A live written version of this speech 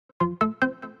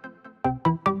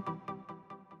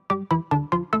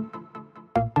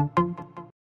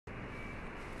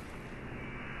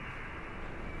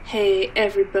Hey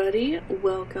everybody,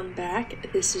 welcome back.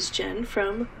 This is Jen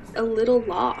from A Little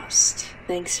Lost.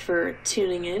 Thanks for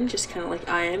tuning in, just kind of like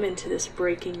I am, into this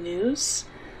breaking news.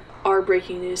 Our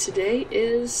breaking news today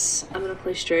is I'm gonna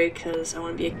play Stray because I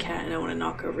want to be a cat and I want to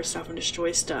knock over stuff and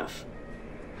destroy stuff.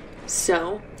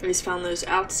 So, I just found those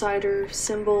outsider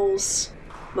symbols.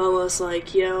 Momo's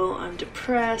like, yo, I'm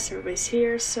depressed, everybody's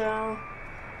here, so...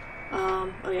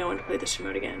 oh yeah, I want to play this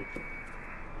remote again.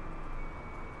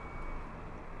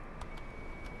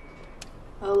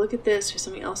 Oh, look at this. There's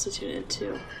something else to tune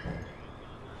into.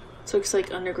 This looks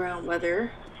like underground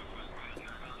weather.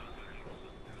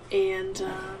 And,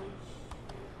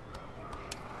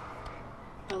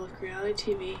 oh, look,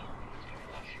 reality TV. I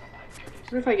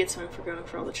wonder if I get something for going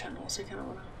for all the channels. I kind of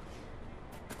want to...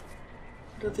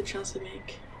 What are the channels they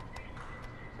make?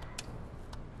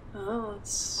 Oh,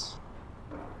 it's...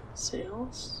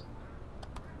 sales?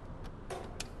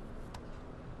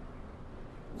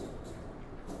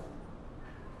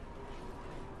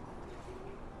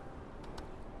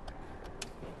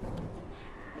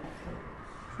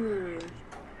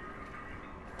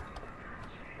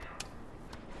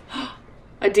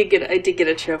 I did get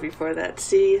a trophy for that.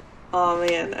 See? Oh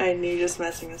man, I knew just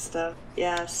messing with stuff.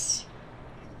 Yes.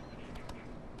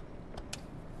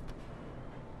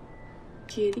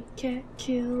 Kitty cat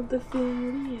killed the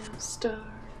video star.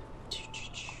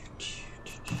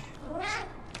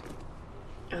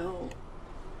 Oh.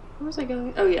 Where was I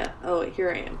going? Oh yeah. Oh wait,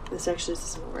 here I am. This actually is the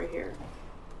symbol right here.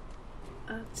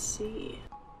 Let's see.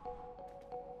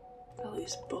 All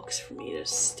these books for me to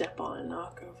step on and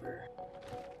knock over.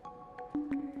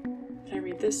 Can I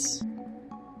read this?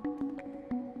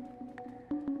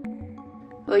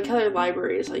 I like how their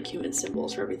library is like human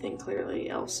symbols for everything, clearly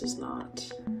else is not.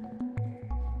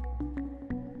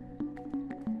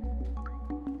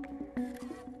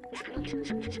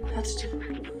 That's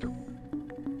different.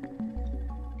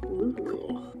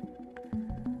 Ooh.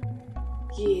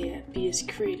 Yeah, be as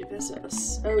creative as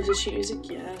us. Oh, is this music?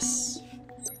 Yes.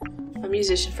 My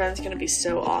musician friend's gonna be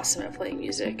so awesome at playing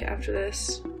music after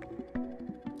this.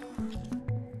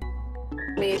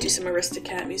 I'm gonna do some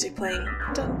Aristocat music playing.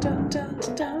 Dun dun dun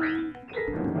dun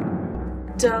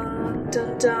dun dun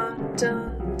dun dun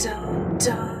dun dun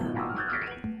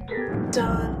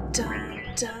dun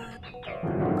dun dun.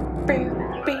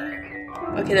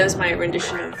 Okay, that was my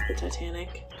rendition of the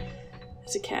Titanic.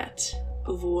 It's a cat.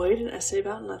 Avoid an essay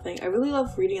about nothing. I really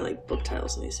love reading like book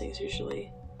titles and these things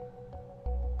usually.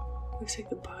 Looks like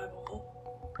the Bible.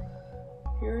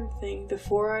 Here thing. The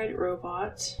Four-Eyed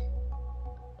Robot.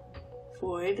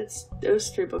 Void. It's those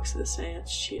three books are the same.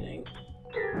 It's cheating.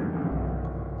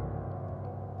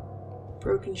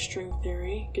 Broken String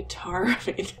Theory. Guitar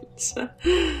maintenance.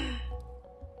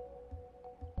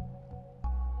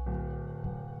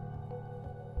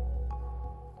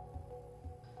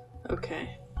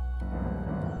 Okay.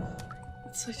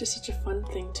 It's like just such a fun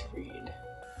thing to read.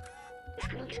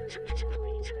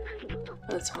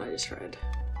 That's what I just read.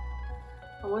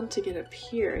 I want to get up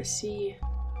here. I see.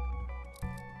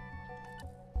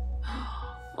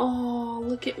 Oh,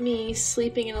 look at me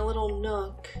sleeping in a little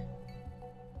nook.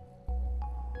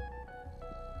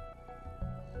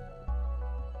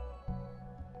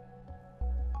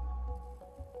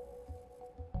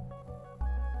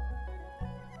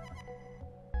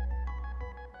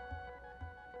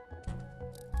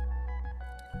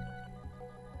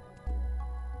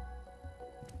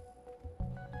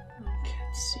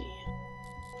 Let's see.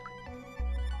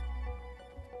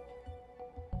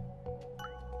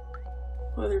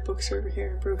 What other books are over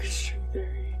here? Broken String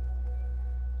Theory.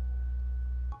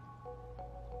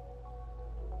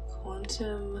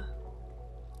 Quantum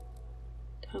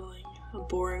Tunneling. A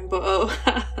boring book. Oh.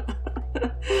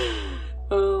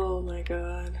 Oh my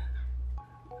god.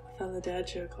 I found the dad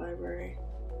joke library.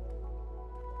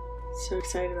 So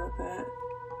excited about that.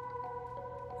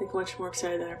 Like much more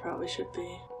excited than I probably should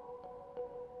be.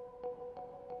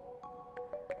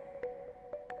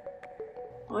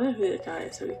 I wonder who that guy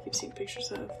is that we keep seeing pictures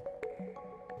of.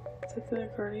 Is that the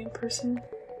Guardian person?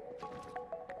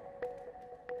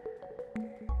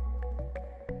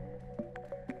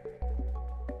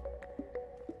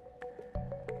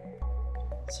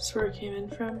 Is this where it came in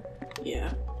from?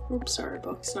 Yeah. Oops, sorry,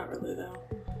 books. Not really, though.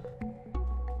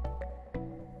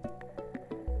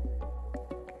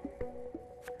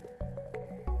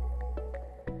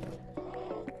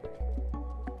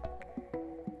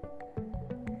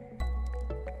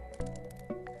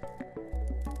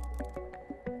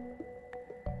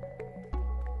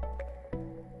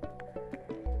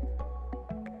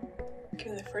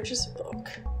 Okay, the French is a book.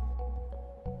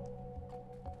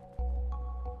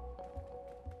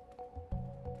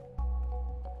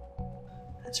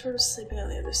 It's sort of sleeping on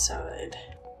the other side.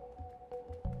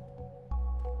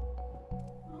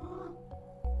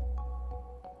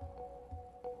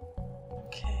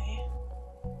 Okay.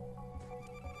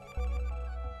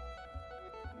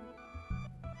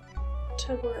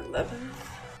 October 11th.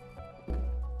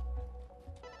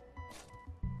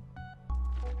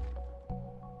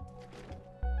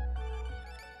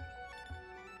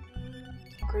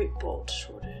 Great bolt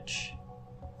shortage.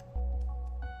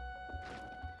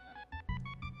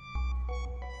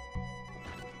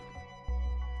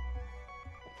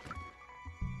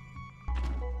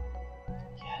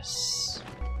 Yes.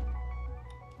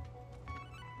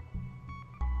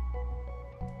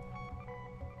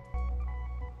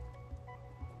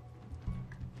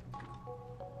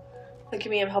 Look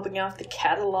at me, I'm helping out the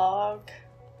catalog.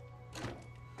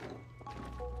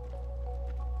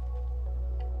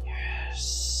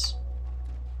 Yes.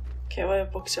 Okay,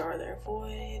 what books are there?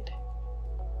 Void.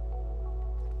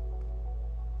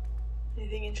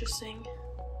 Anything interesting?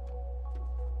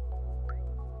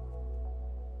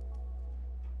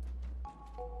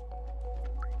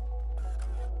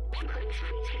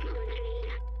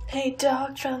 Hey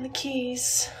dog, found the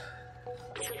keys.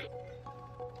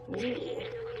 Ooh.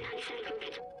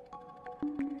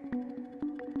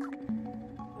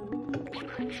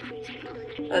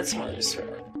 That's hard to swear.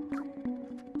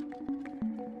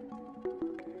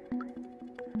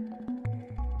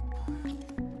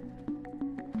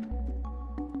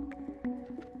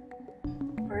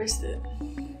 Where is it?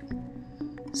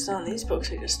 It's not in these books,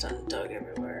 I just dug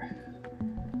everywhere.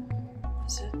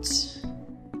 Is it?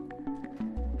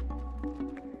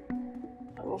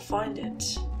 I will find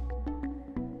it.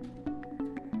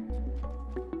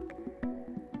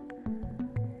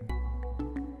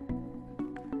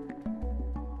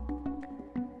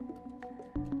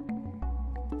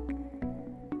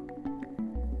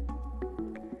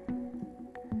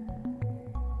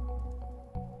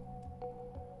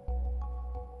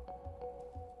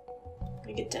 Let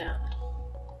me get down.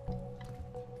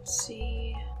 Let's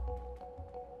see.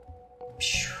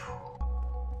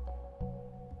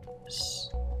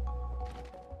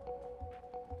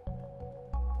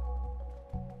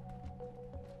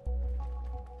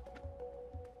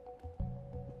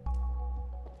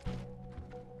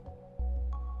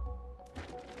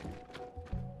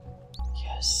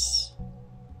 Yes.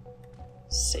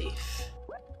 Safe.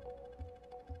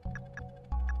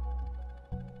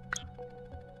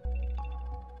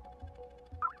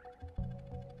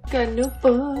 Got a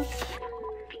notebook.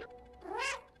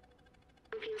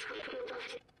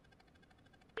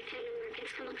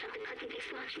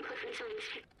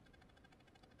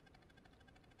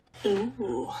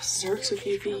 Ooh, zurks with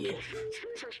UV.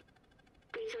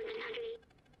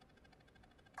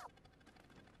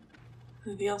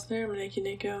 Anything else there? I'm making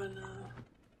it go and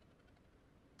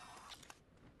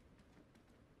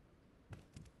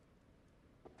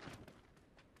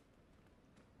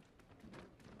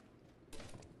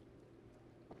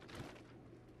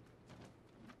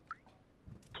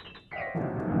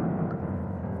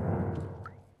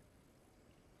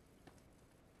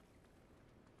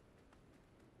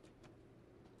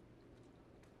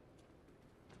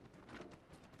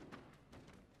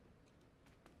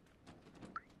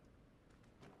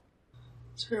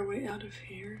is there a way out of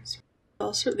here?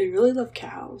 Also, they really love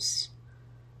cows.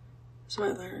 That's what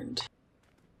I learned.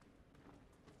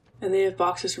 And they have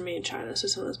boxes for me in China, so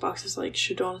some of those boxes like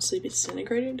should honestly be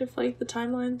disintegrating if like the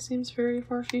timeline seems very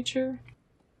far future.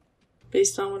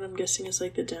 Based on what I'm guessing is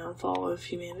like the downfall of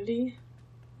humanity.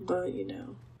 But you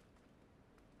know.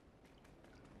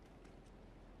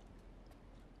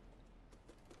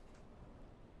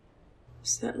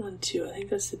 It's that one too. I think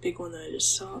that's the big one that I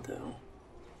just saw though.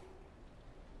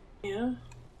 Yeah.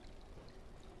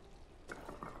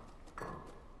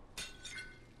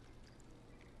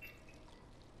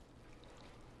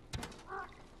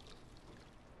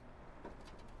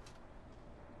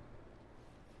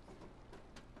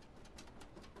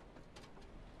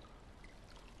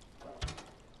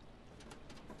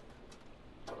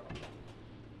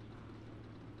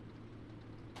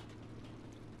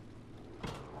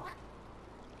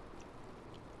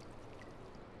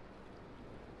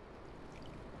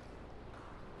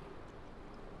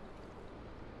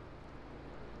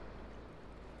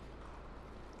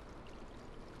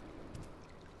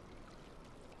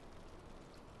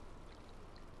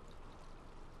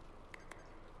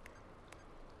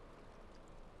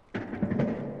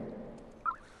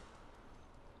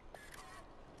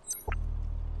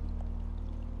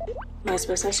 My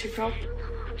space actually problem.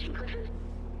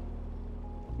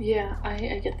 Yeah,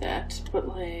 I get that, but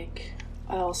like,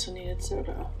 I also needed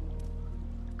soda.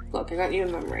 Look, I got you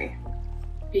a memory.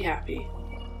 Be happy.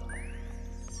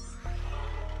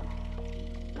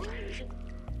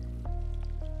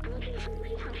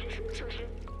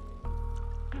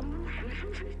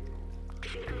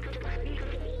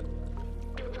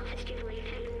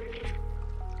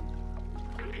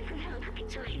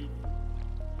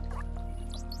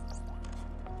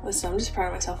 Listen, I'm just proud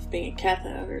of myself for being a cat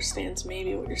that understands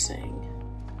maybe what you're saying.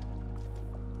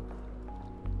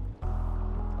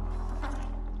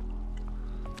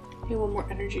 I need one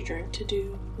more energy drink to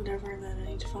do whatever, and then I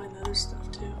need to find the other stuff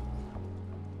too.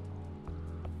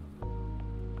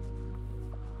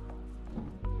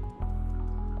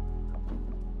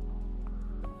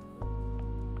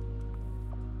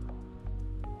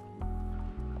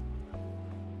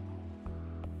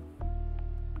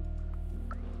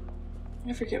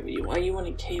 I forget why you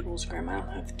wanted cables, Grandma. I don't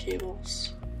have the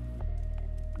cables.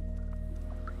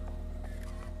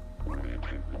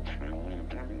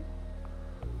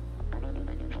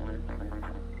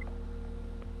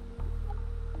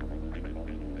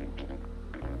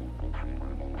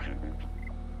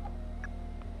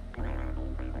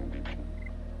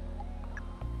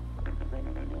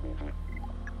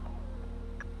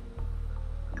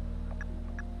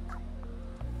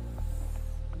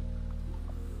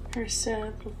 Her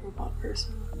sad little robot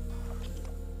person.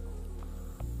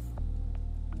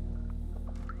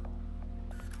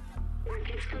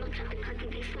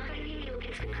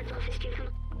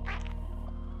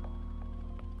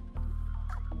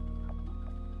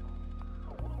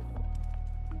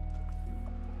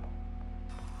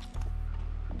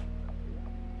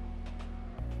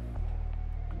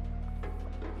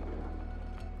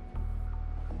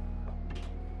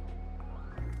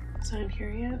 Is I'm here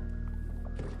yet?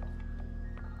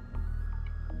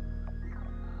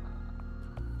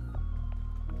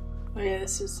 Oh yeah,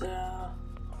 this is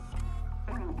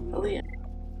Aaliyah.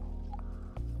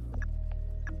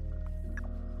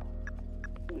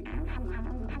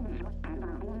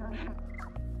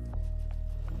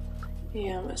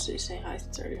 Yeah, I'm mostly saying hi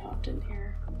since I already hopped in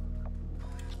here.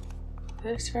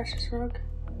 Did I scratch this rug?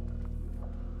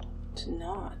 Did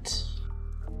not.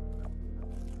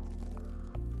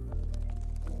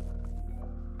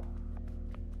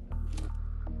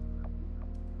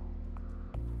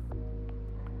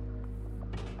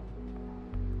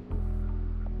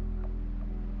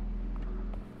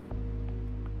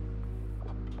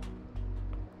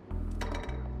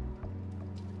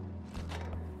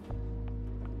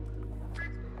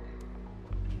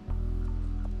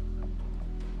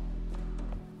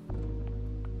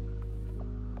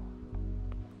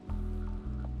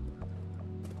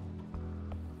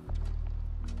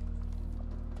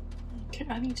 Okay,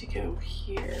 I need to go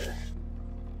here.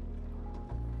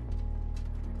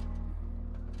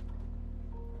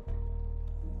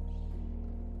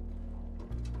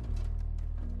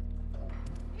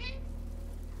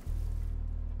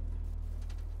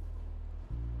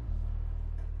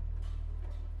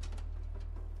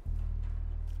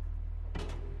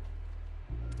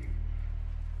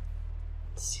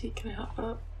 Let's see, can I hop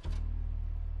up?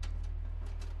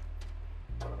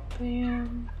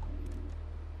 Bam.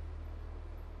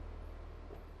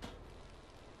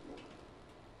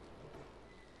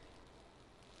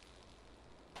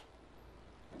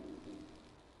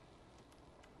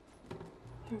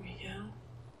 There we go.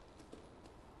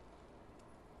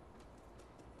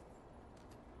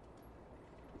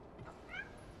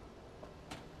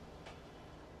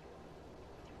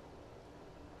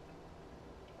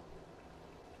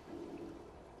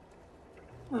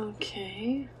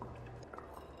 Okay.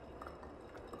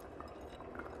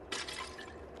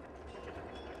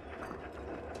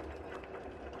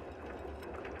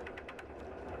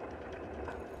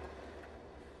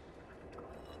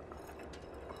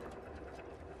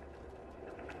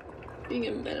 Being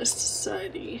a menace to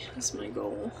society is my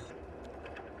goal.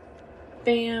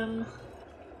 Bam.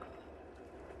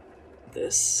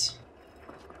 This.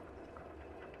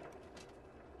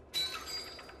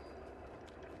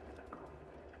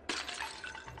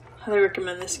 I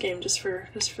recommend this game just for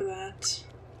that.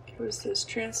 Okay, what is this?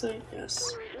 Translate?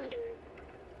 Yes.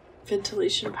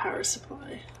 Ventilation power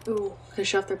supply. Ooh, can I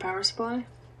shut off their power supply?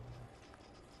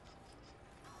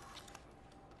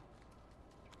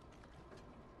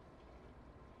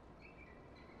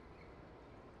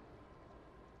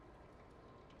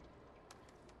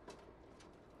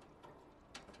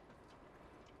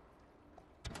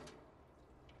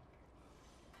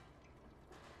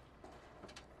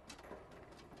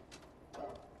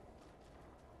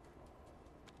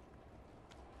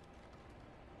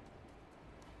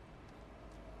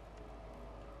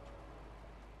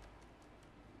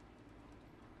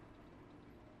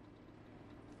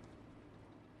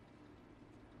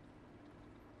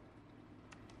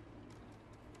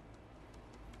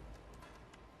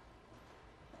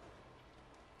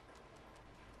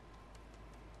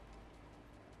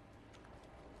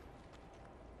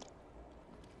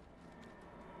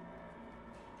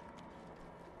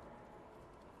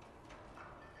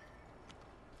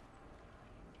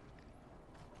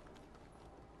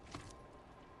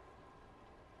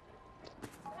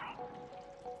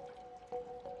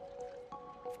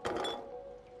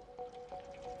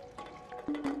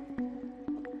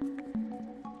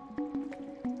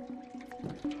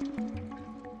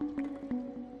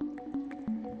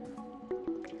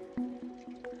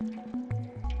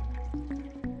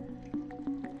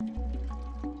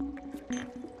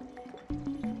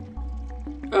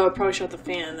 Oh, I probably shut the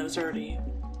fan. That was already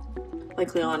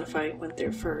likely on if I went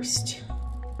there first.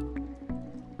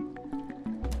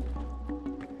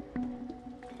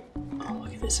 Oh,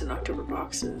 look at this in October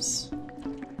boxes.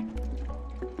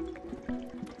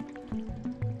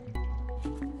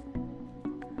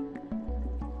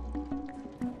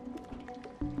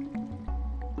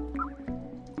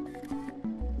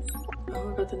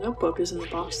 Oh, but the notebook is in the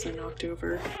box that I knocked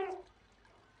over.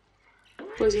 I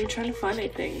wasn't even trying to find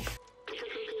anything.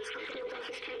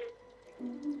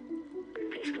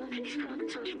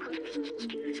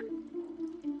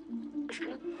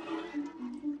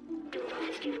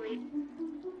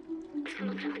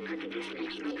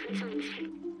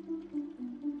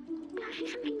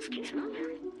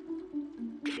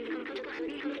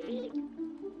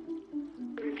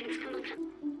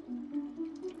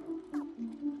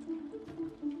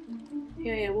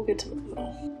 Yeah, we'll get to the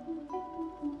middle.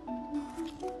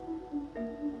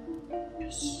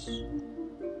 Yes.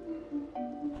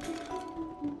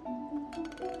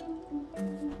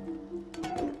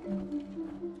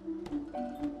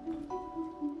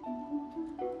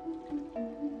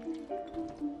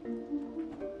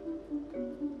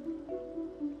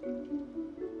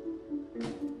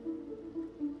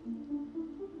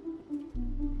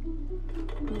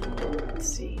 Let's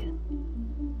see.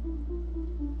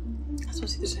 I just want to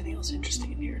see if there's anything else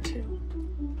interesting in here, too.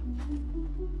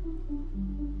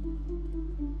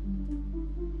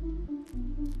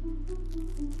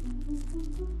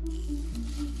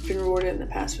 Been rewarded in the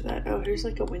past for that. Oh, here's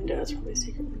like a window. It's probably a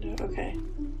secret window. Okay.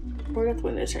 What about the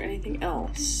window? Is there anything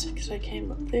else? Because I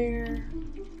came up there.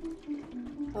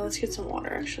 Oh, let's get some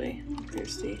water, actually. I'm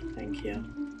thirsty. Thank you.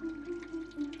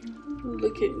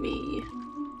 Look at me.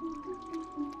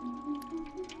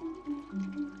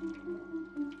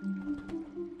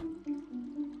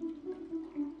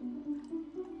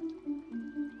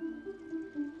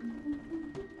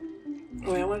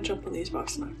 Oh, wait, I want to jump on these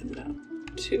boxes and knock them down.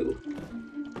 2.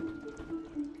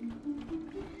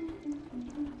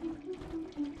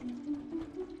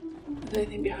 Is there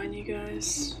anything behind you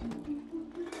guys?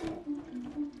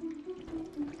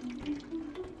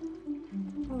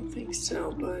 I don't think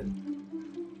so, but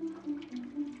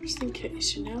just in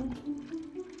case, you know?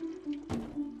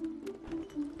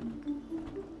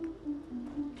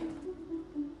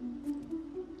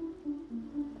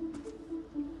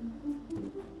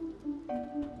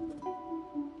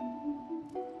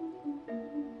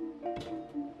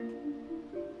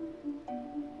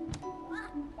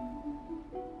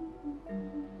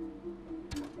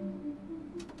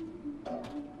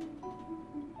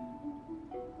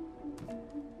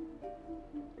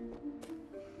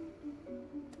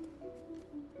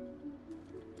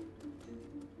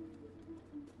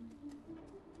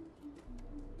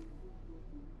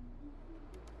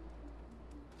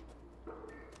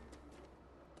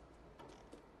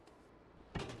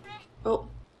 Oh.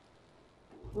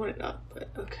 I wanted not, but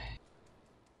okay.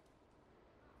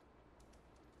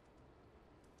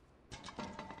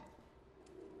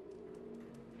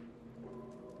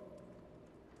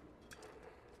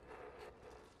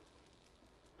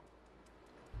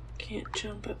 Can't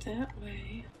jump up that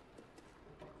way.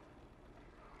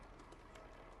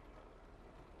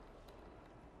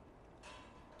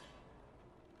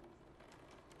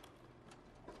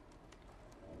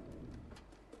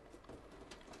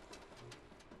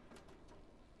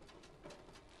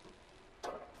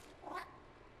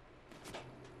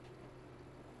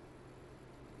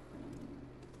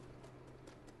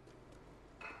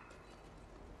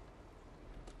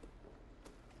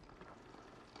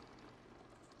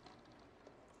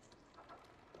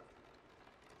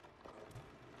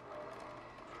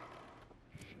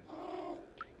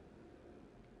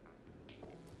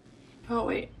 Oh,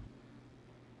 wait.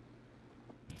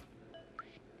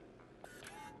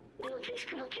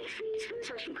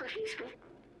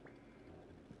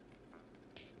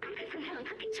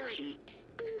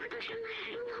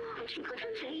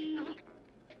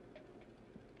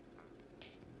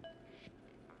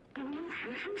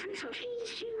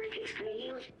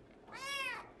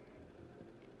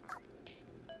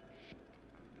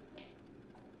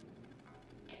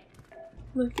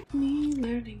 Look at me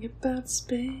learning about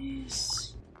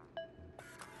space.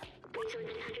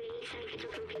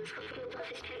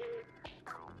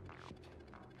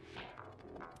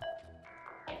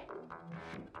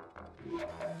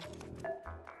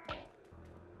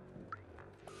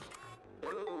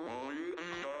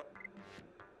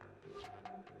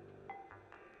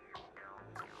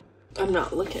 I'm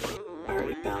not looking. I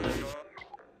already found it.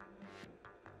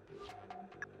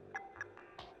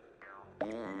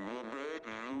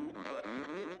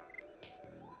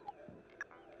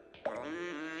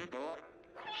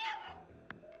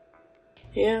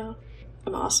 Yeah,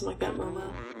 I'm awesome like that,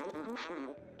 Momo.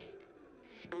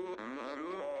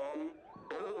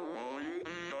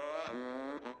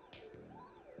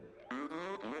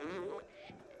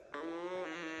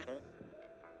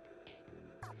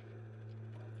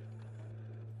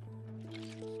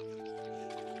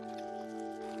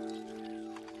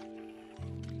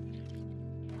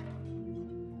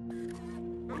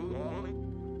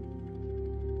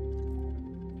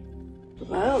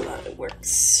 Well, that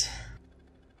works.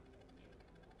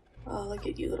 Oh, look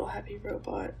at you, little happy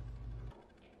robot.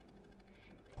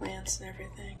 Plants and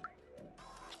everything.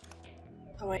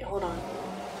 Oh wait, hold on.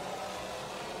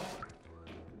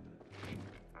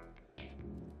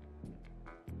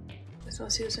 I just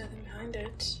want to see if there's anything behind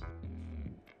it.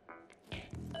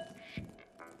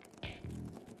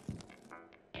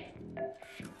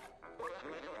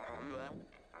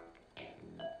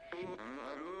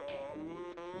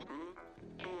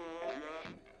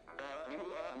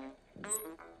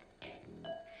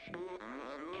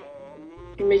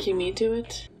 You're making me do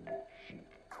it?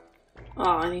 Oh,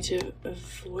 I need to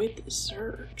avoid the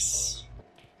zurks.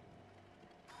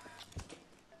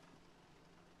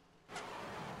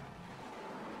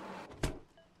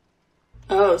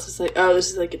 Oh, this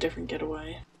is like a different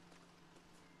getaway.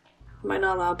 Am I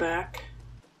not allowed back?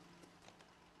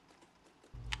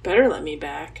 Better let me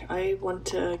back. I want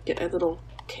to get a little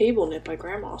cable knit by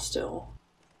Grandma still.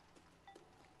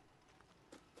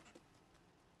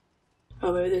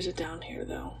 Oh, maybe there's a down here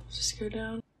though. Let's just go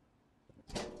down.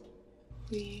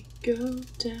 We go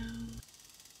down.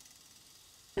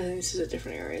 I think this is a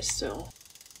different area still.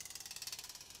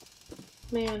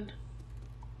 Man,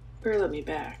 better let me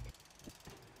back.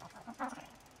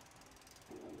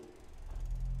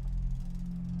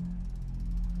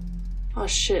 Oh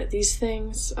shit, these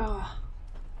things. Ah.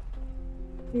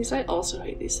 These, I also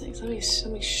hate these things.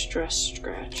 Let me stress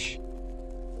scratch.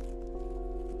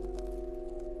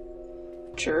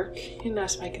 Jerk. You didn't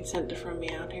ask my consent to throw me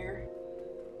out here.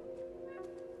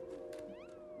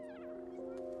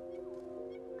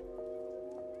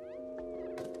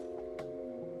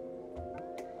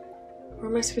 Where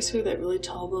am I supposed to go? That really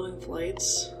tall building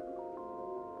flights?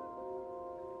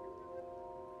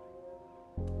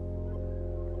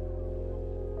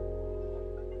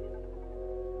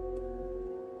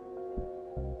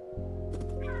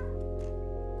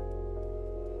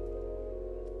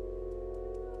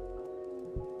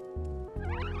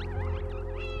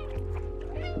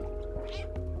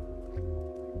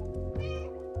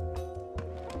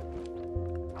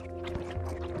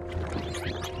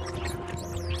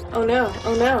 Oh no,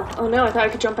 oh no, oh no, I thought I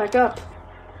could jump back up.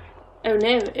 Oh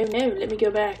no, let me go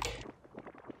back.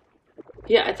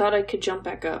 Yeah, I thought I could jump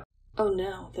back up. Oh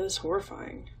no, that was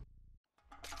horrifying.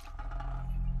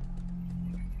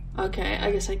 Okay,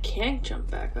 I guess I can't jump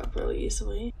back up really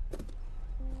easily.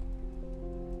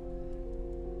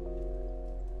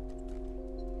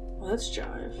 Well, that's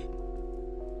jive.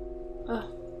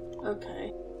 Oh,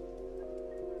 okay.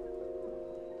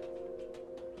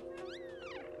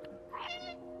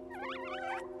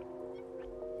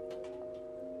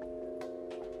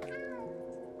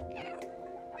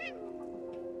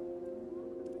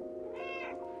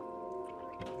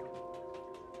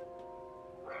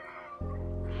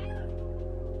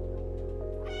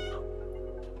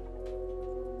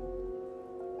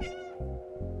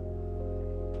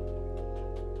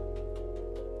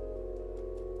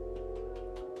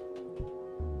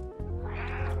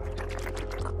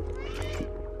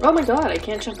 Oh my god, I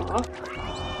can't jump off.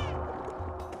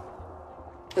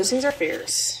 Those things are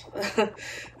fierce.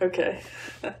 Okay.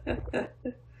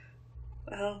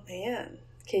 Oh man.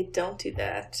 Okay, don't do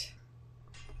that.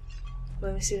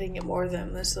 Let me see if I can get more of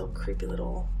them. Those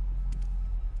little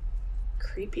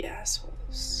creepy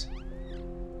assholes.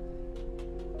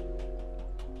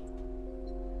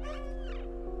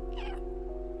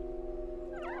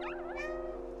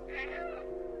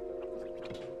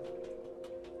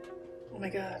 Oh my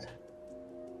god.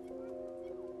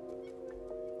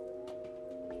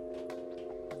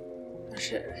 Oh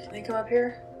shit, can they come up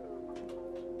here?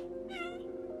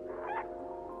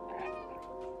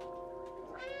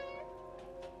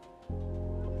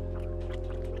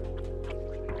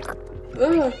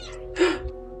 Ugh.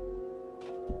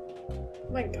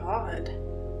 Oh my god.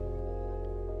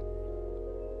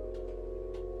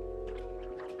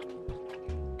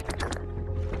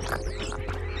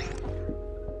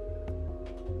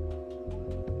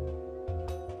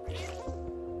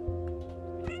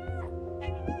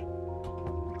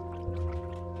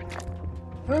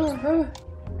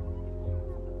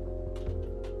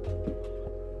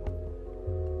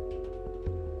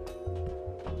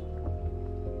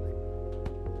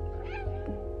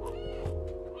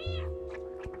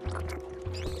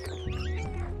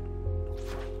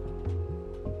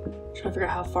 Trying to figure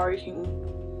out how far you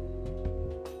can.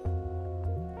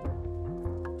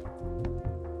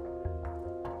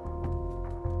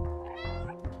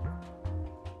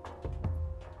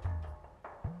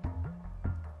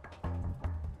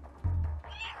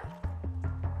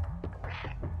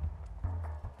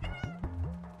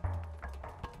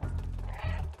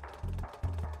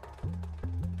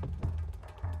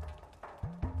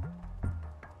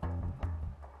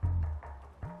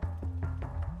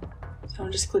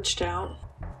 Someone just glitched out.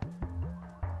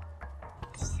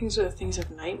 These are the things of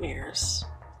nightmares.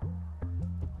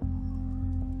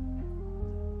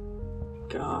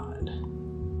 God.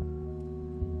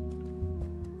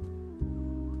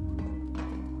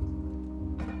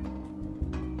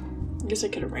 I guess I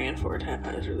could have ran for it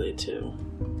haphazardly too.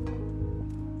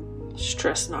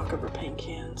 Stress knock over paint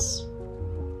cans.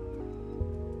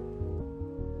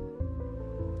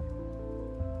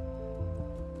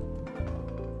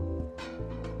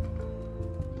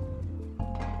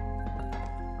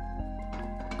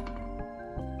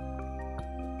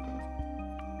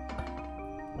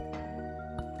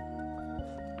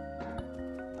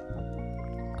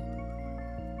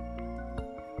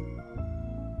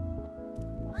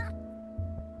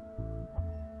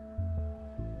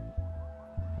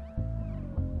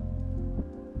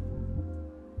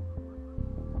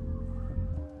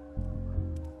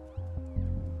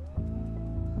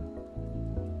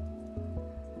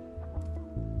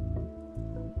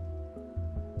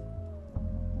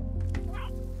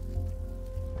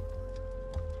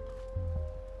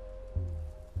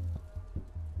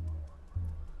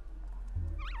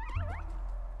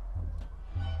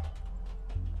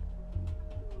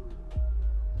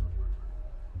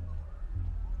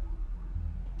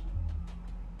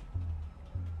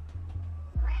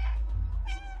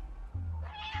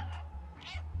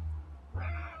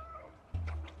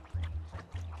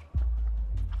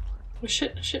 Oh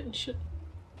shit, shit, shit.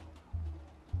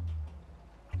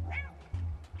 I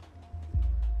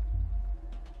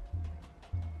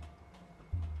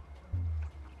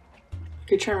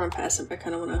could try and run past him, but I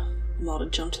kind of want them all to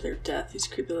jump to their death. These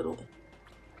creepy little...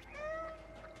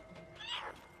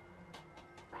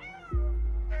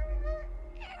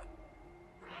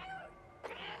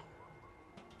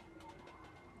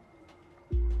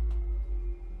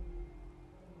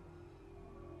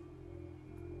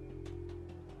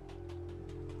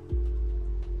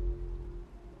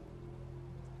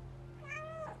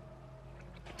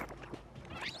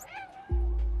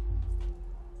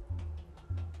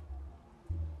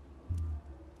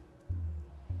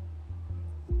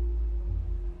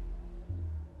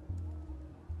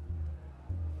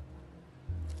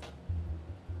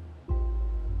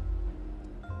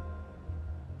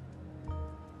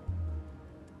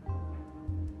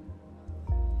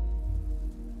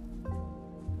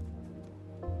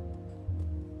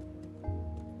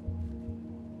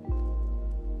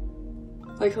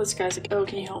 Like this guy's like, oh,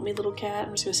 can you help me, little cat?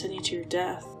 I'm just gonna send you to your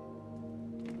death.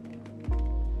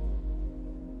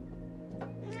 I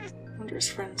wonder his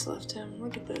friends left him.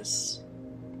 Look at this.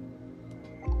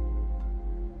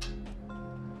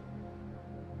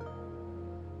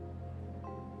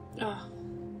 Oh.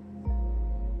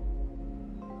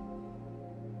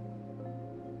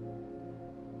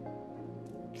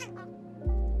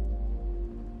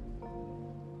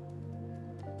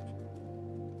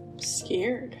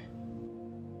 Scared.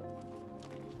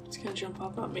 It's gonna jump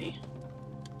up on me.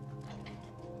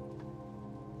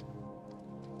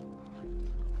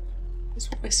 This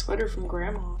is my sweater from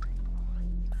Grandma.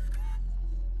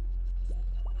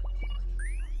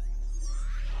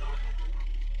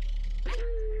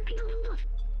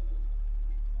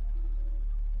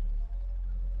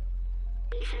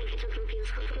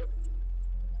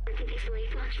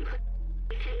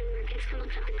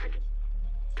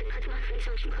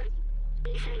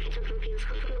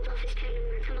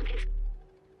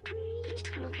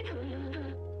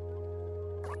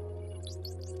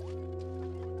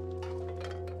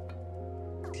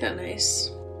 Kinda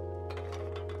nice.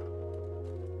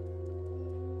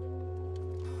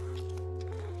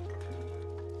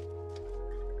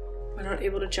 Am I not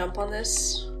able to jump on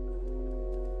this?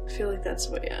 I feel like that's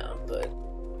the way out, but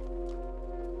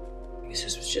I guess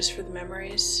this was just for the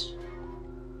memories.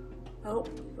 Oh,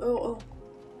 oh, oh.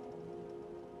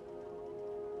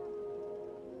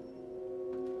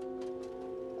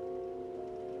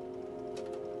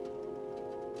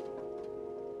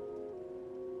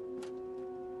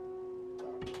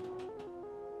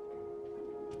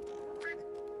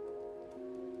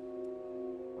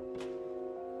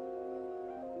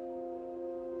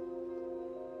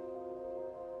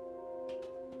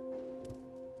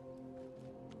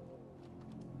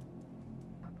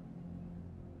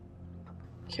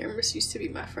 Cameras used to be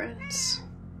my friends.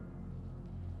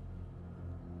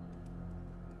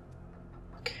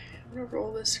 Okay, I'm gonna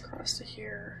roll this across to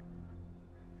here.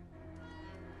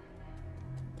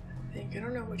 I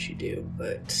don't know what you do,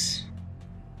 but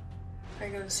I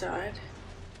go inside.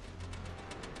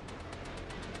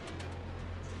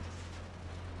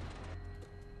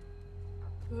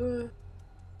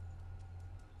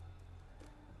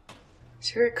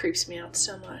 Spirit creeps me out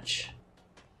so much.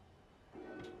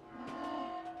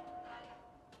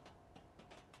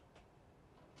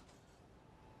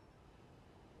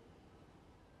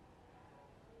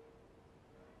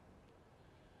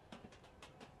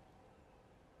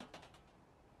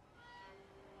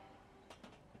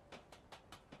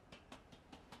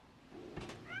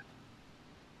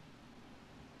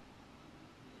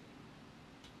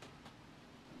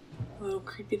 Little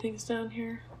creepy things down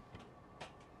here.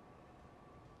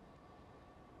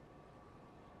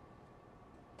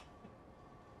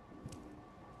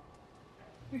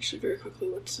 Actually, very quickly,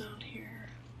 what's down here?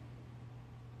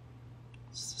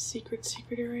 It's the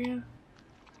secret area.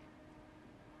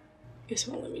 I guess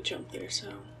it won't let me jump there, so.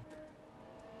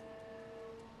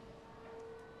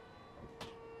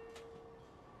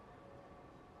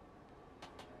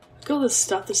 Look at all this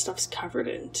stuff's covered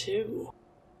in, too.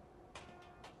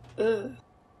 Ugh.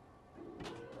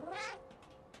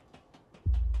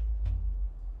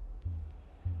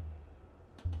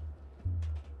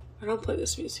 I don't play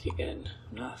this music again.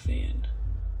 I'm not a fan.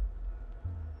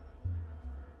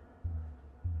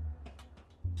 I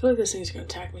feel like this thing's gonna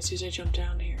attack me as soon as I jump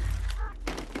down here.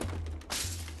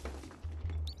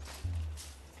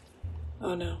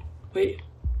 Oh no. Wait.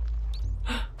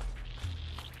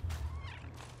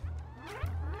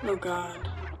 Oh god.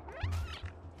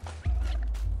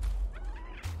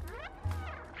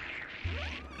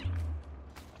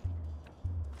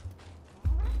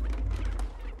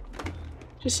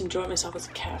 Just enjoy myself as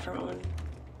a cat for a moment.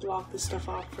 Block this stuff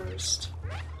off first.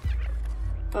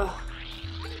 Ugh.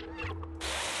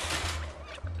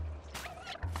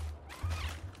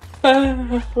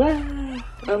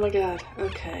 Oh my god,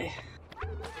 okay.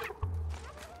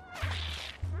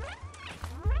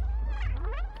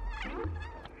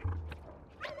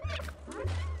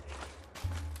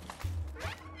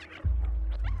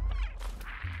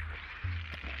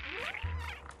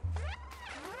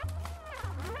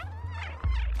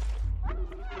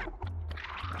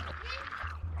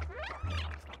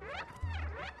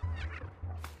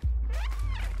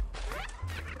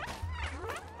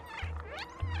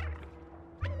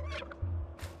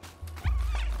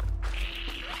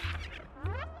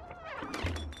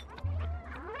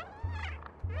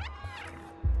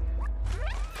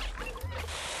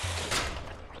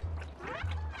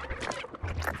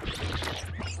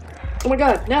 Oh my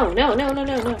god, no.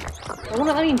 I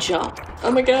wanna let me jump.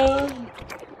 Oh my god.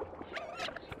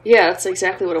 Yeah, that's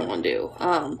exactly what I want to do.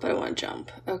 But I want to jump.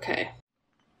 Okay.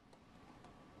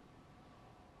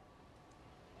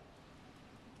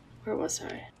 Where was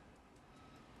I?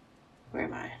 Where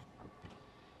am I?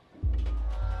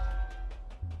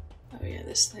 Oh yeah,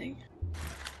 this thing.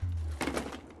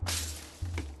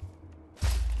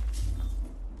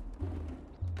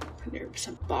 There are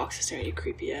some boxes there, you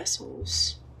creepy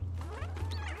assholes.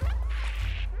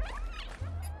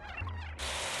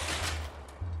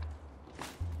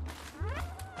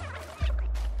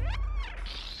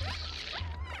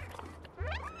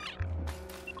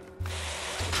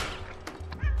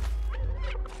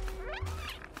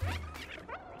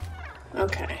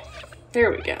 Okay,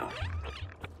 there we go.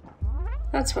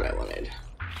 That's what I wanted.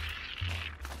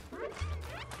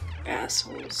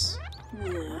 Assholes.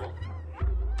 Yeah.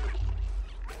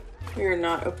 You're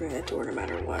not opening that door no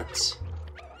matter what.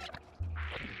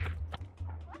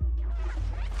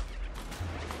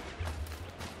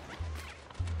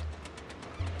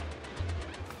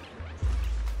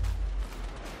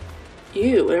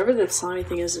 Ew, whatever that slimy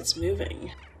thing is, it's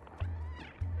moving.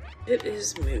 It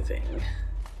is moving.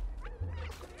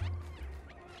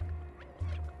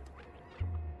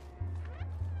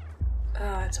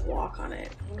 It's a walk on it.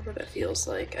 I wonder what that feels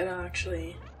like. I don't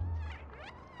actually...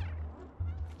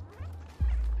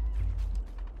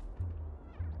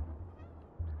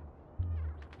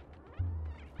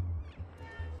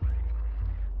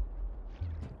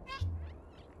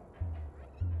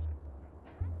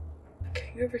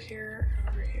 Okay, over here,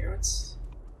 what's...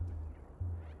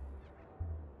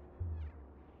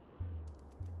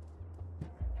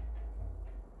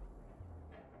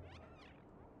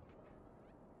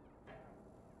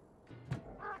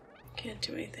 Can't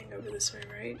do anything over this way,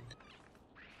 right?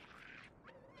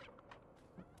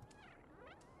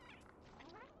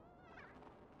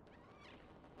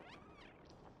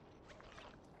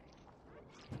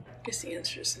 I guess the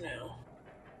answer is no.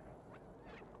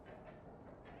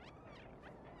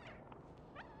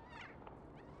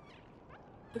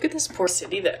 Look at this poor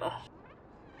city, though.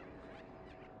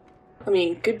 I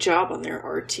mean, good job on their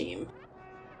art team.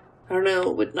 I don't know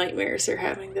what nightmares they're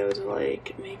having, though, to,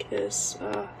 like, make this,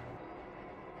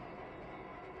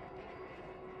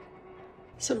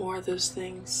 some more of those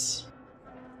things.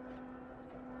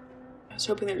 I was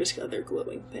hoping they're just other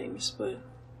glowing things, but...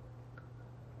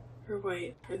 Or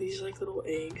wait, are these, like, little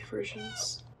egg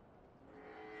versions?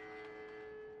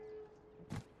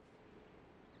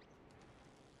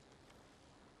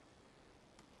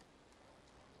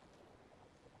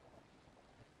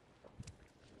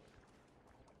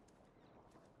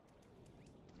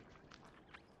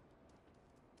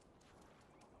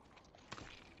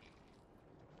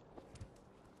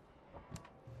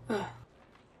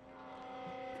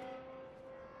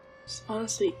 It's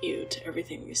honestly ew to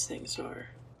everything these things are.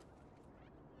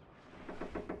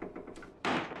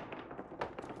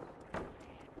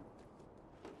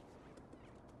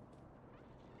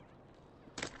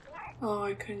 Oh,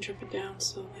 I couldn't jump it down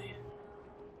slowly.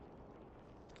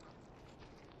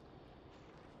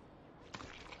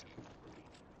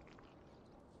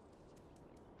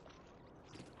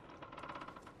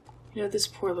 You know, this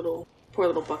poor little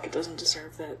bucket doesn't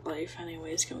deserve that life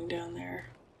anyways, going down there.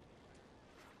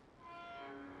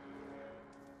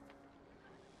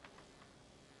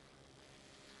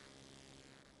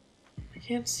 I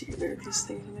can't see there are these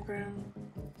things on the ground.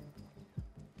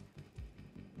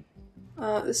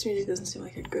 This music doesn't seem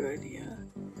like a good idea.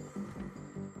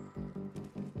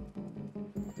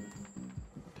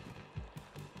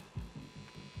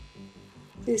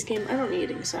 This game, I don't need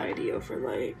anxiety over,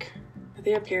 like... Are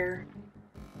they up here?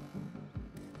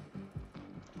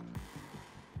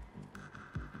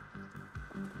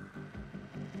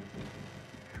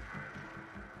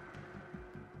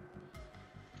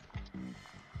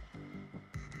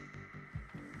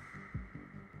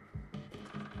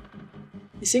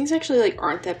 These things actually, like,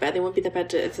 aren't that bad. They wouldn't be that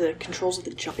bad if the controls of the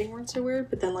jumping weren't so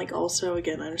weird, but then, like, also,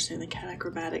 again, I understand the cat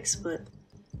acrobatics, but...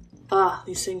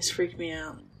 these things freak me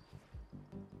out.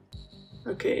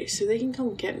 Okay, so they can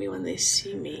come get me when they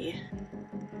see me.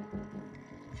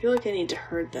 I feel like I need to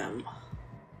hurt them.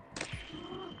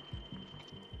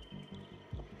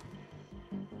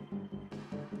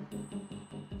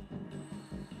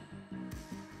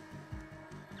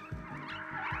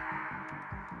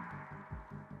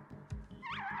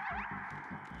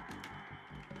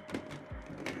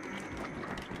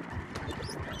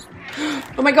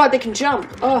 Oh my god, they can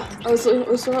jump! Oh, I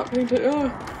was not paying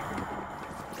attention.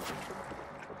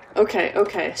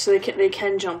 Okay, so they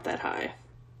can jump that high.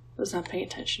 I was not paying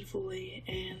attention fully,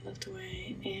 and looked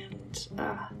away, and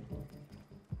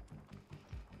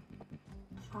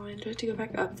fine. Do I have to go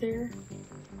back up there?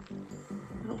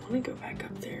 I don't want to go back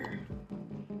up there.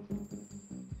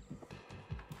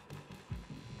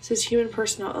 It says human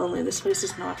personnel only. This place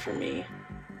is not for me.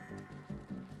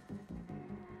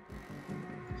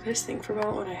 Do I just think for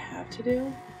about what I have to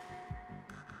do?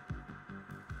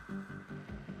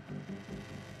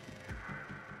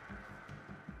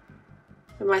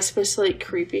 Am I supposed to, like,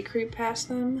 creep past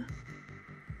them?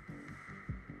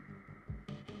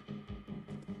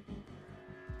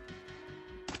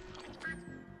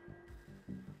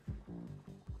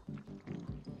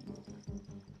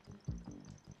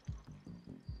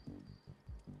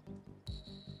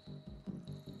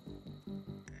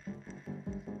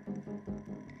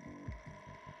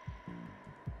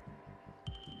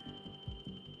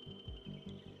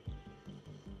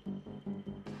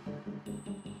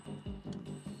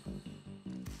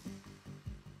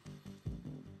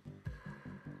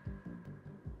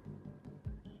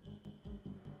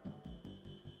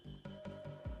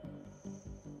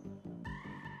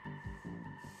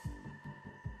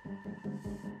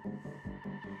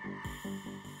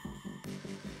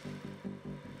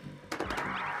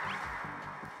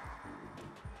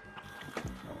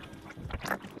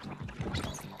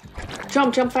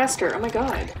 Jump faster! Oh my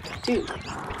god. Dude.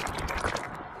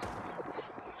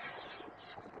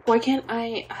 Why can't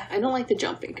I don't like the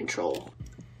jumping control.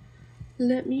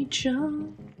 Let me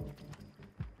jump.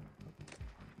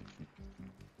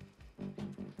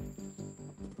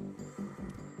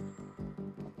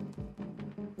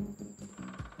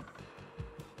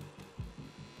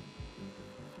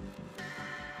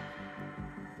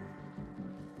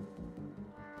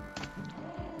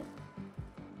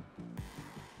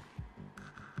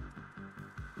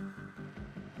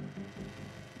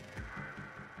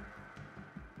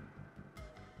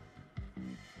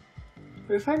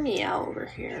 What if I meow over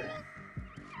here?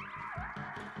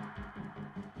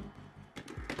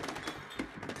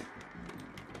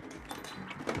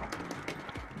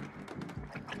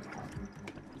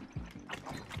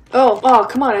 Oh,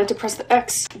 come on, I had to press the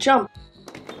X. Jump.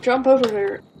 Jump over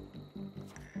there.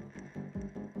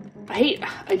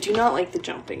 I do not like the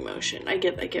jumping motion. I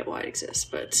get why it exists,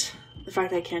 but the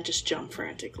fact that I can't just jump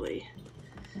frantically.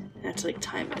 I have to, like,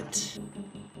 time it.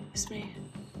 Excuse me.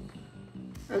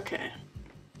 Okay.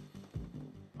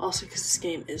 Also, because this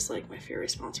game is, like, my favorite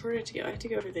response. Where do I have to go? I have to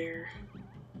go over there.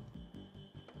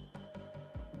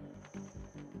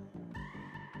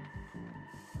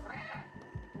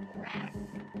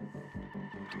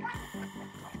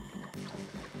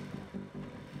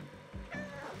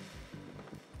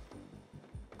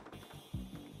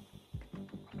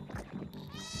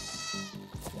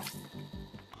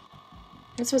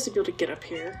 I'm supposed to be able to get up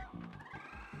here.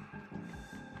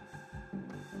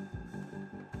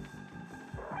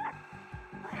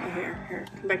 Oh, here,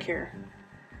 come back here.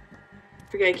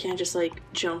 I forget I can't just, like,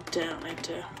 jump down. I have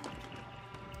to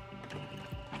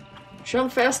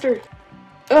jump faster.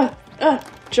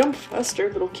 Jump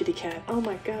faster, little kitty cat. Oh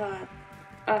my god.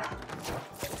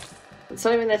 It's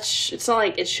not even that. It's not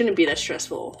like it shouldn't be that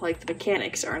stressful. Like, the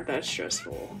mechanics aren't that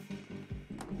stressful,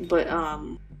 but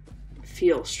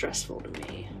feel stressful to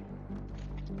me.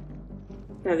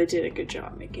 No, they did a good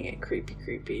job making it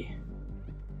creepy.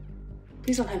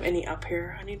 Please don't have any up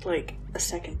here. I need, like, a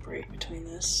second break between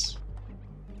this.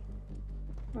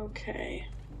 Okay.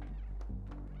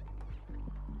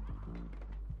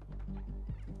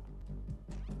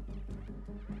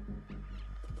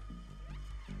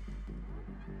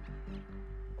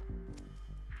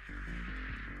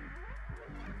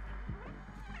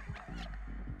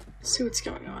 Let's see what's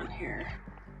going on here.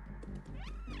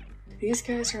 These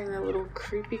guys are in their little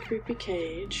creepy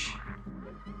cage.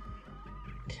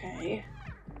 Okay.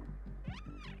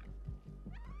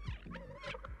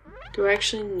 Do I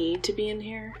actually need to be in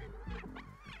here?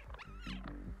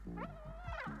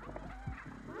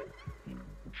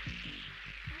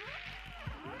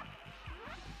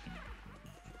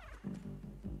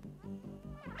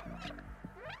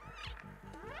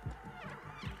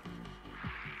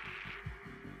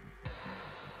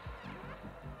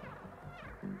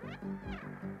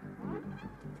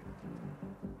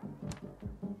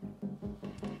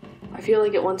 I feel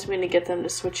like it wants me to get them to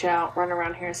switch out, run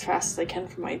around here as fast as I can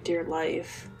for my dear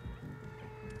life,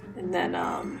 and then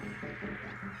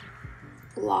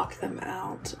lock them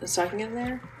out so I can get in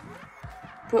there.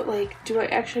 But, like, do I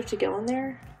actually have to go in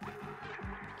there?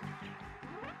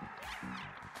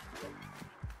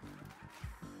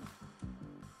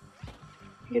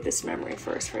 Get this memory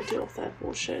first before I deal with that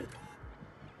bullshit.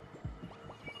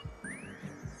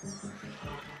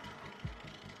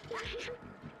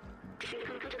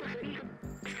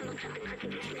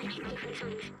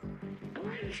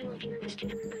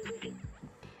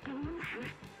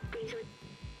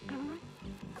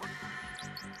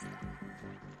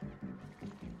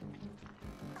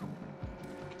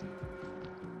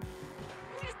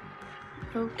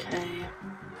 Okay.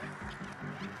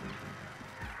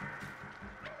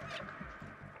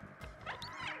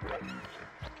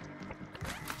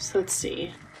 So let's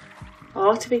see.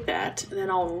 I'll activate that, and then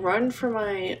I'll run for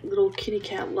my little kitty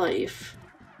cat life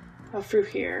up through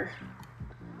here.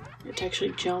 I have to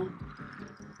actually jump.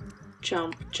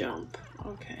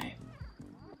 Okay.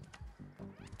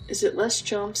 Is it less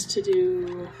jumps to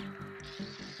do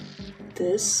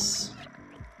this?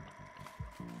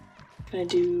 Can I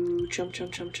do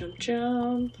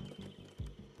jump?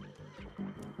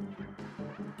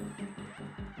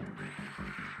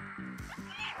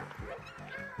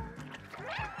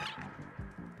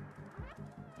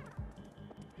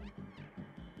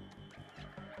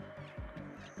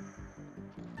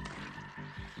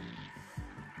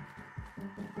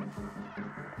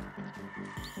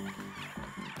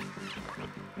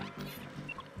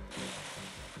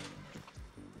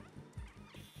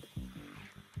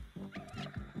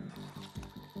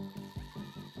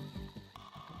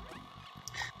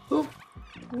 Ooh.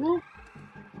 Ooh.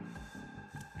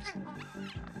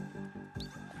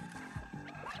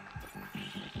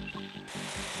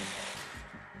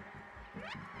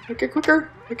 Quicker.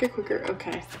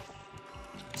 Okay.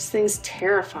 This thing's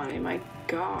terrifying, my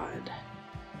god.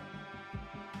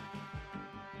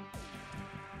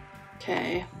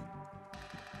 Okay.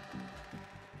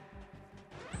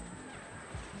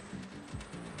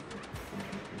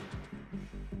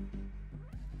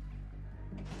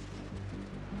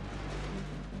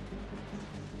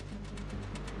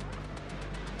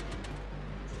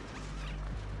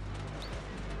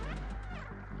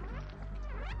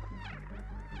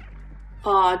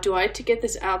 Do I have to get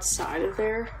this outside of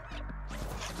there?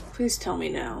 Please tell me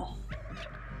no.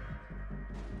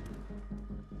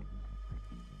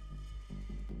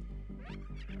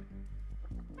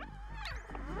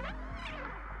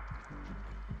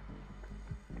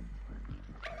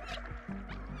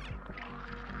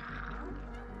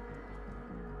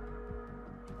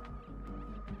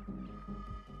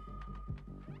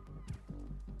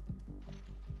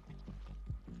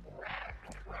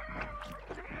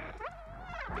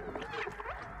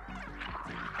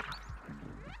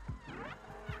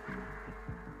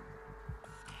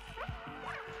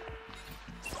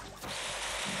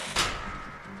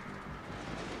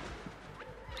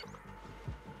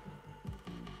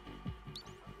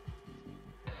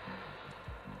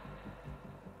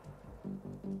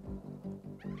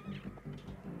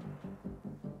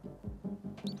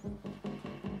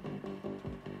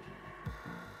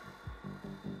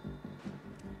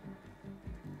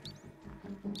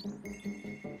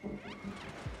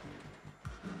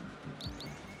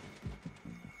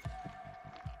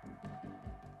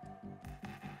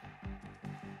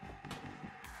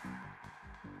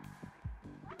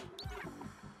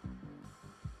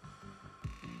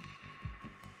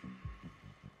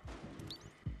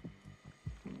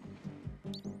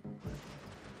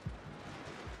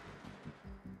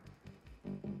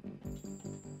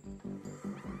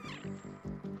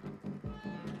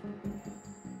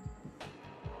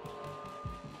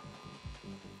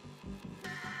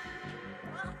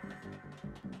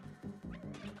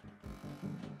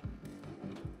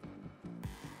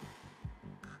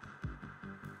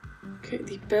 Okay,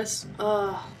 the best,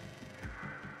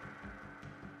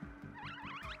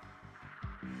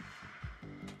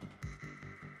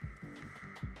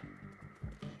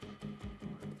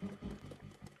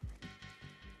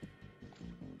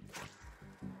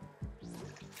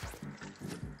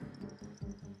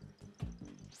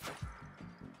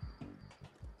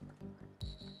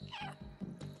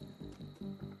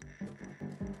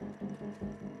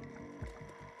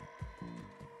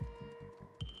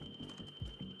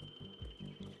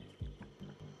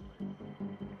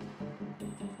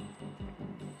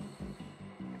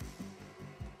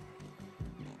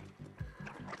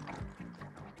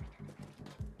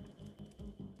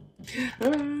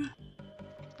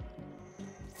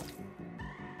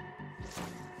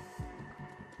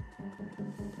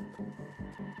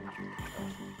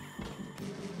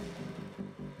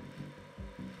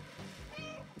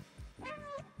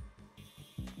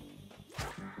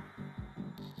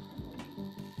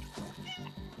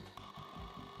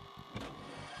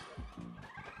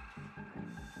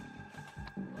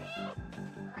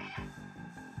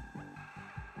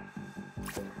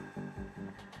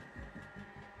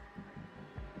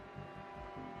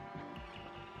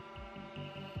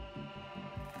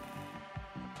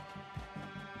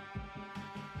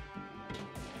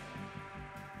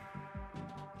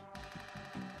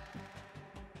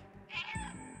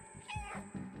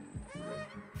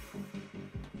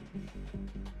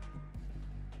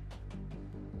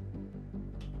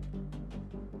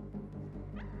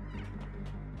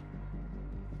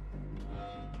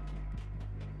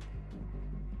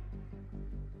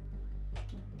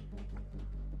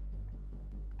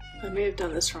 I may have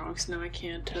done this wrong, so now I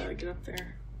can't get up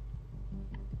there.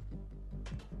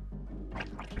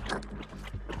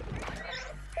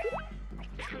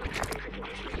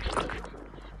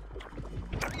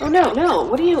 Oh no, no,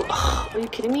 what are you, are you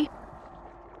kidding me?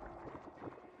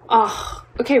 Oh,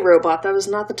 okay robot, that was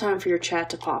not the time for your chat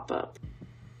to pop up.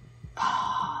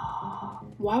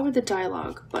 Why would the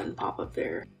dialogue button pop up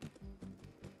there?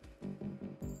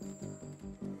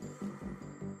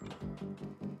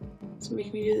 Does it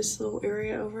make me do this little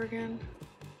area over again?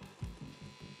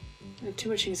 I have too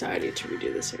much anxiety to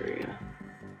redo this area.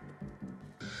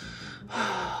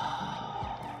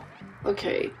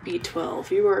 Okay, B12,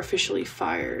 you are officially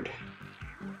fired.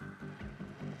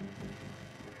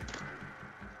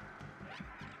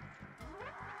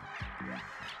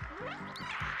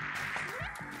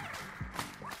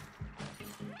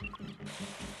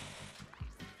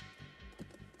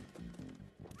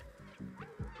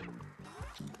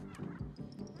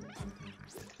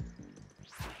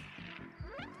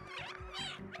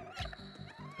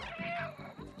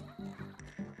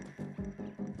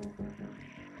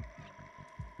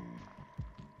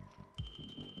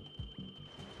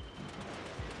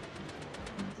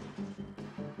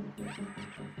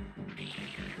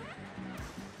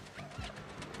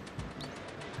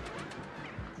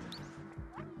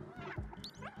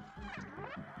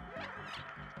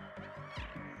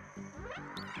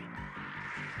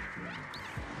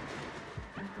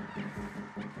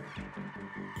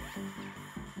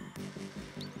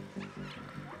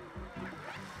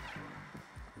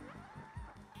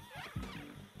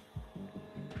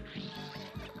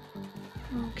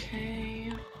 Okay.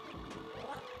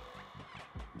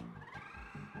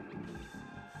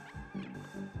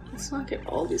 Let's not get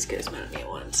all these guys mad at me at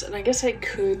once. And I guess I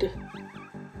could...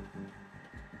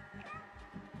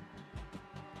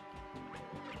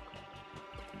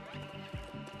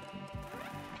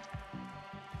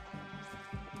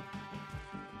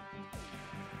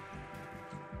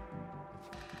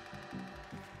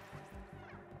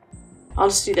 I'll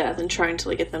just do that than trying to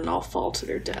like get them to all fall to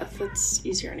their death. That's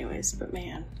easier anyways, but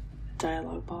man,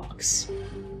 dialogue box.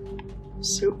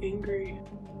 So angry.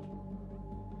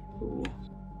 Ooh.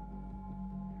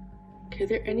 Okay, are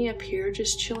there any up here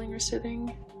just chilling or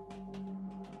sitting?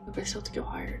 Look, I still have to go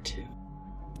higher too.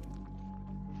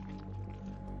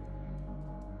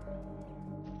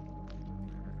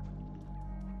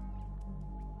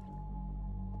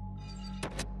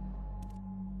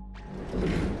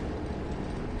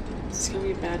 Is this gonna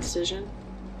be a bad decision?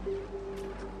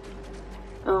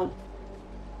 Oh.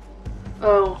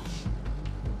 Oh.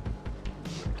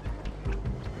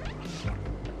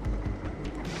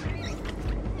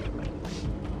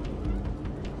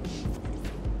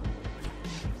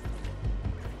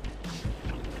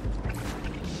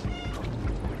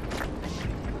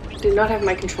 Did not have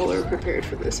my controller prepared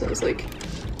for this. I was like,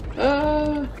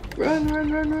 run, run,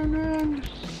 run, run, run.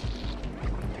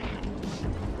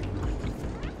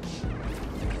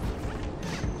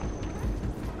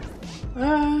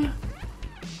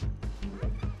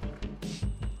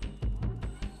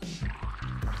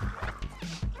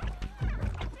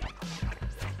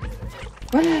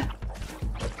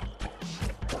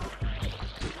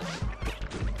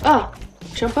 Oh,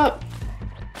 jump up.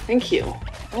 Thank you.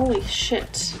 Holy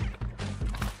shit.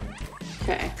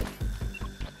 Okay.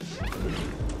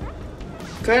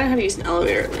 Go ahead and how to use an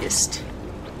elevator at least.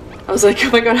 I was like, oh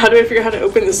my god, how do I figure out how to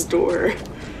open this door?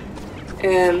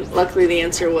 And luckily the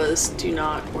answer was, do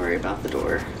not worry about the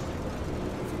door.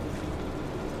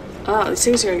 Oh, these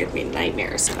things are gonna give me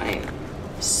nightmares tonight.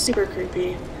 Super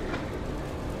creepy.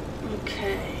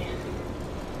 Okay.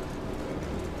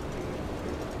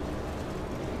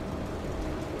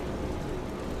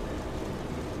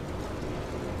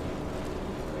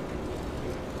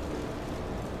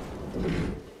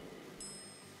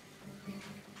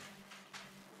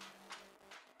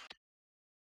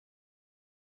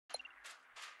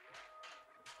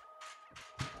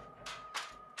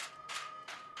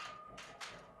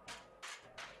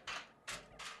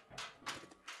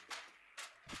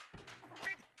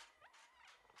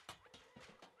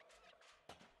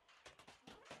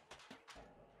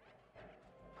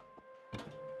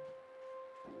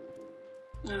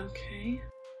 Okay.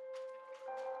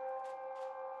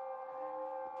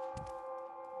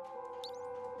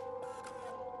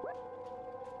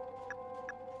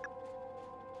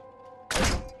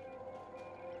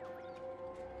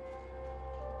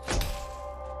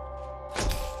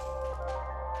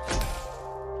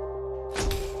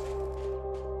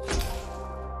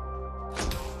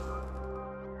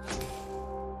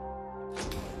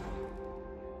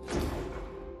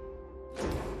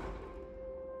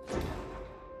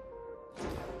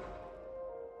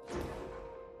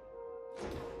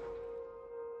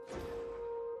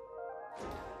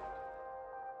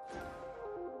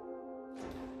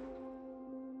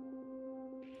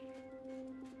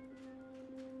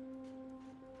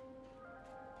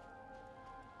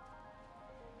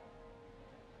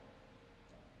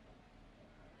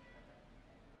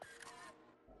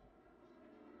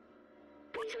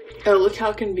 Oh, look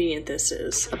how convenient this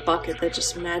is. A bucket that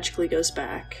just magically goes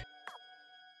back.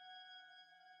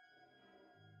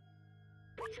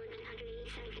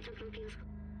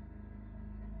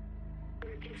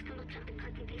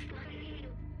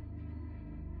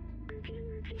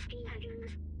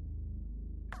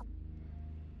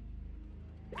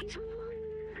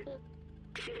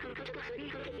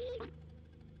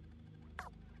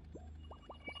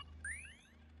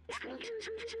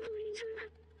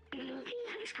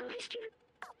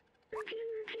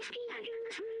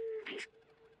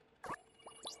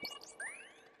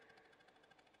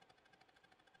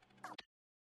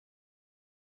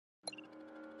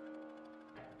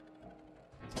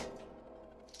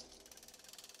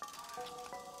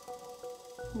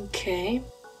 Okay.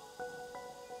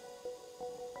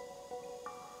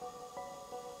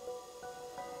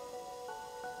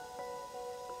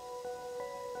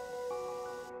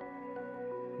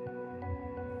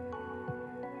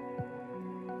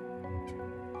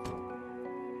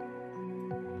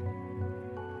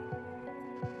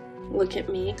 Look at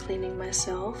me cleaning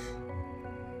myself.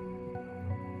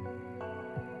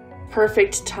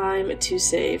 Perfect time to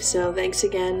save. So thanks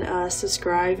again.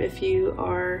 Subscribe if you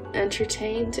are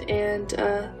entertained, and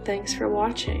thanks for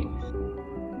watching.